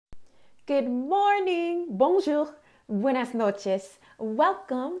Good morning, bonjour, buenas noches.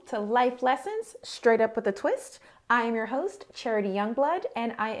 Welcome to Life Lessons Straight Up with a Twist. I am your host, Charity Youngblood,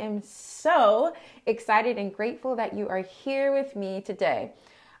 and I am so excited and grateful that you are here with me today.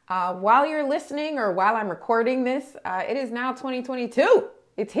 While you're listening or while I'm recording this, it is now 2022.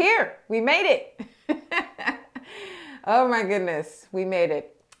 It's here. We made it. Oh my goodness, we made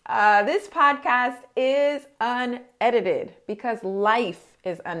it. This podcast is unedited because life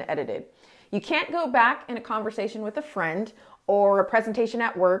is unedited. You can't go back in a conversation with a friend or a presentation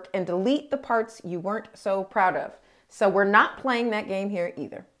at work and delete the parts you weren't so proud of. So we're not playing that game here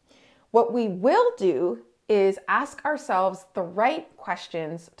either. What we will do is ask ourselves the right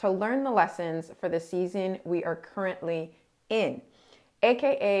questions to learn the lessons for the season we are currently in,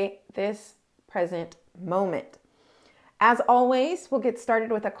 aka this present moment. As always, we'll get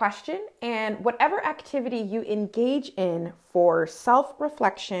started with a question, and whatever activity you engage in for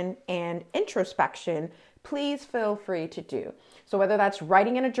self-reflection and introspection, please feel free to do. So whether that's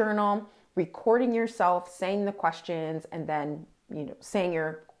writing in a journal, recording yourself, saying the questions, and then, saying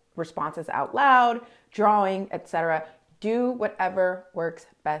your responses out loud, drawing, etc., do whatever works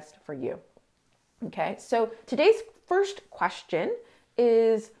best for you. Okay, so today's first question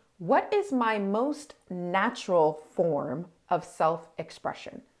is, what is my most natural form of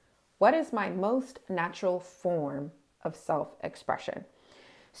self-expression? What is my most natural form of self-expression?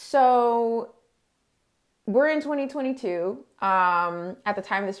 So we're in 2022. At the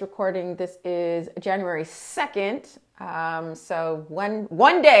time of this recording, this is January 2nd. So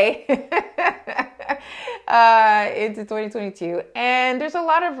one day into 2022. And there's a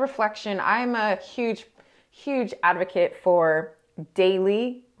lot of reflection. I'm a huge advocate for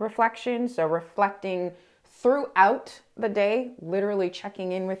daily reflection. So reflecting throughout the day, literally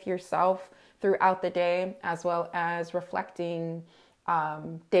checking in with yourself throughout the day, as well as reflecting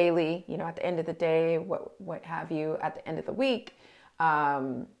daily, at the end of the day, what have you, at the end of the week.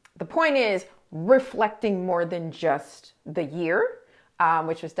 The point is reflecting more than just the year,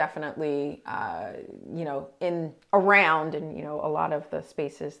 which was definitely, in around and, a lot of the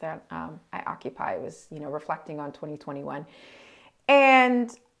spaces that I occupy was, reflecting on 2021.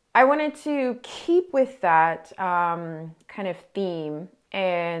 And I wanted to keep with that kind of theme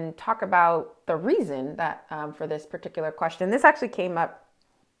and talk about the reason that for this particular question. This actually came up.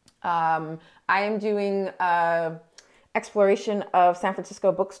 I am doing exploration of San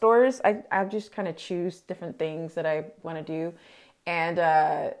Francisco bookstores. I just kind of choose different things that I want to do.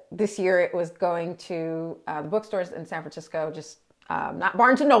 And this year it was going to the bookstores in San Francisco, just not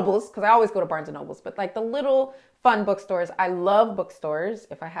Barnes and Nobles, because I always go to Barnes and Nobles, but like the little fun bookstores. I love bookstores,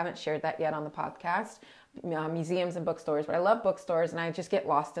 if I haven't shared that yet on the podcast, museums and bookstores, but I love bookstores and I just get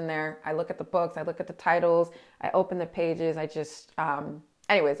lost in there. I look at the books, I look at the titles, I open the pages, I just,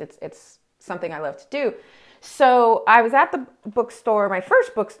 anyways, it's something I love to do. So I was at the bookstore, my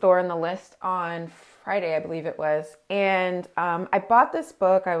first bookstore on the list on Friday, I believe it was. And I bought this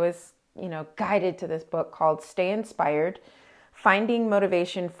book. I was, guided to this book called Stay Inspired, Finding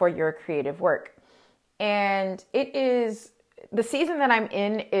Motivation for Your Creative Work. And it is, the season that I'm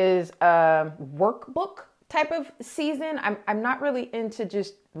in is a workbook type of season. I'm not really into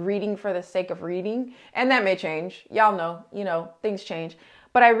just reading for the sake of reading. And that may change. Y'all know, things change.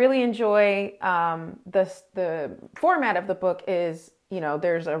 But I really enjoy the format of the book is,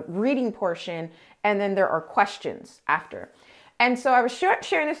 there's a reading portion and then there are questions after. And so I was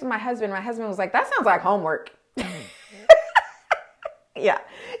sharing this with my husband. My husband was like, that sounds like homework. Yeah.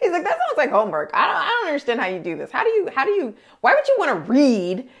 He's like, that sounds like homework. I don't understand how you do this. How do you, why would you want to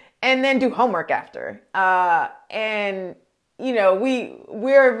read and then do homework after? And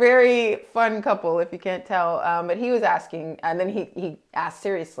we're a very fun couple, if you can't tell. But he was asking, and then he asked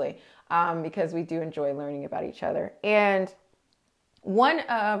seriously, because we do enjoy learning about each other. And one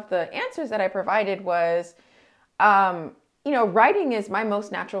of the answers that I provided was, writing is my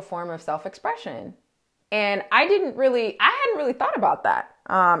most natural form of self-expression. And I hadn't really thought about that.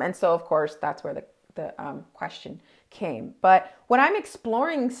 And so, of course, that's where the question came. But when I'm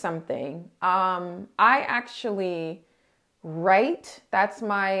exploring something, I actually write. That's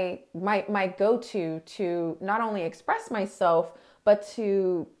my go-to to not only express myself, but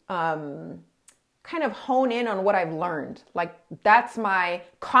to kind of hone in on what I've learned. Like, that's my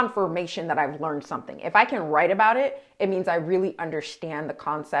confirmation that I've learned something. If I can write about it, it means I really understand the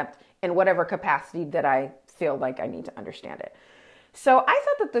concept in whatever capacity that I feel like I need to understand it. So I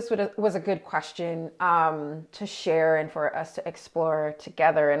thought that this was a good question to share and for us to explore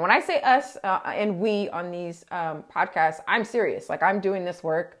together. And when I say us and we on these podcasts, I'm serious. Like, I'm doing this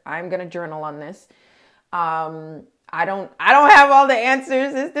work. I'm going to journal on this. I don't have all the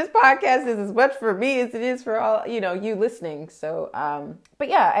answers. This podcast is as much for me as it is for all, you listening. So, but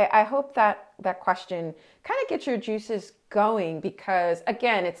yeah, I hope that question kind of gets your juices going, because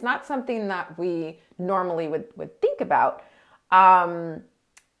again, it's not something that we normally would think about.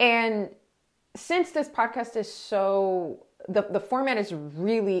 And since this podcast is the format is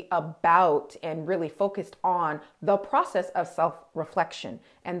really about and really focused on the process of self-reflection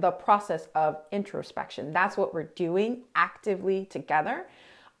and the process of introspection. That's what we're doing actively together.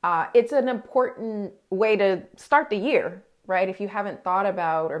 It's an important way to start the year, right? If you haven't thought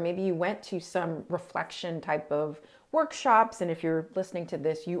about, or maybe you went to some reflection type of workshops, and if you're listening to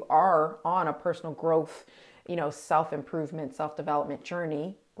this, you are on a personal growth, self-improvement, self-development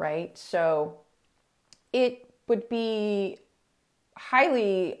journey, right? So it would be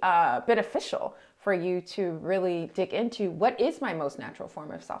highly beneficial for you to really dig into what is my most natural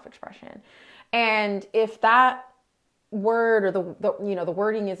form of self-expression. And if that word or the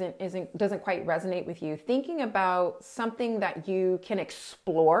wording doesn't quite resonate with you, thinking about something that you can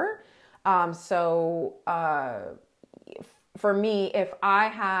explore. For me, if I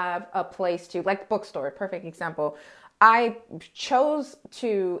have a place to, like bookstore, perfect example, I chose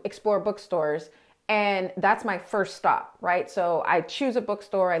to explore bookstores, and that's my first stop, right? So I choose a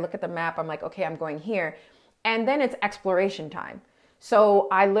bookstore, I look at the map, I'm like, okay, I'm going here. And then it's exploration time. So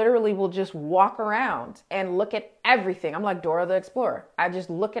I literally will just walk around and look at everything. I'm like Dora the Explorer. I just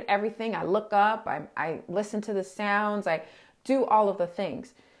look at everything. I look up, I listen to the sounds, I do all of the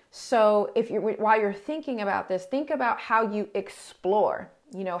things. So while you're thinking about this, think about how you explore.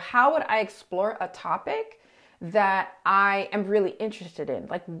 How would I explore a topic that I am really interested in?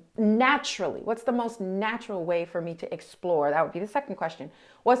 Like naturally, what's the most natural way for me to explore? That would be the second question.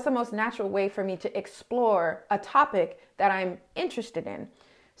 What's the most natural way for me to explore a topic that I'm interested in?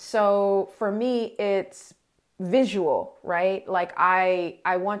 So for me, it's visual, right? Like I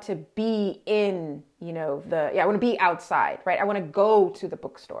want to be in, I want to be outside, right? I want to go to the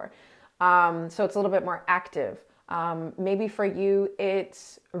bookstore. So it's a little bit more active. Maybe for you,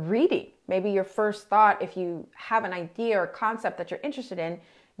 it's reading. Maybe your first thought, if you have an idea or concept that you're interested in,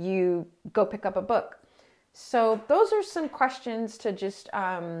 you go pick up a book. So those are some questions to just, those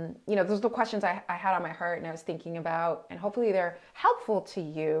are the questions I had on my heart and I was thinking about, and hopefully they're helpful to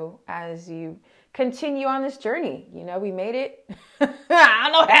you as you continue on this journey. We made it. I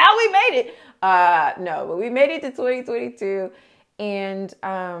don't know how we made it. But we made it to 2022.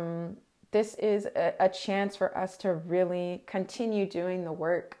 And, this is a chance for us to really continue doing the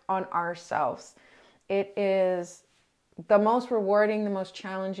work on ourselves. It is the most rewarding, the most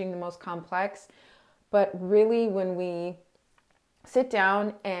challenging, the most complex. But really, when we sit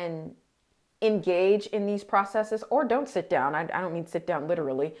down and engage in these processes, or don't sit down, I don't mean sit down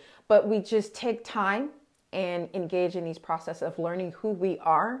literally, but we just take time and engage in these processes of learning who we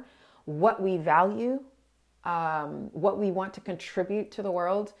are, what we value, what we want to contribute to the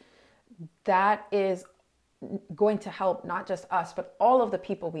world, that is going to help not just us, but all of the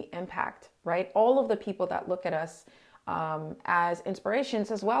people we impact, right? All of the people that look at us as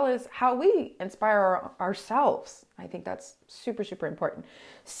inspirations, as well as how we inspire ourselves. I think that's super, super important.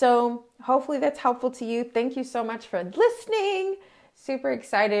 So hopefully that's helpful to you. Thank you so much for listening. Super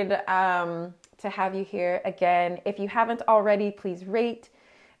excited to have you here again. If you haven't already, please rate,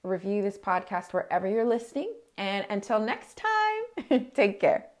 review this podcast wherever you're listening. And until next time, take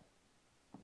care.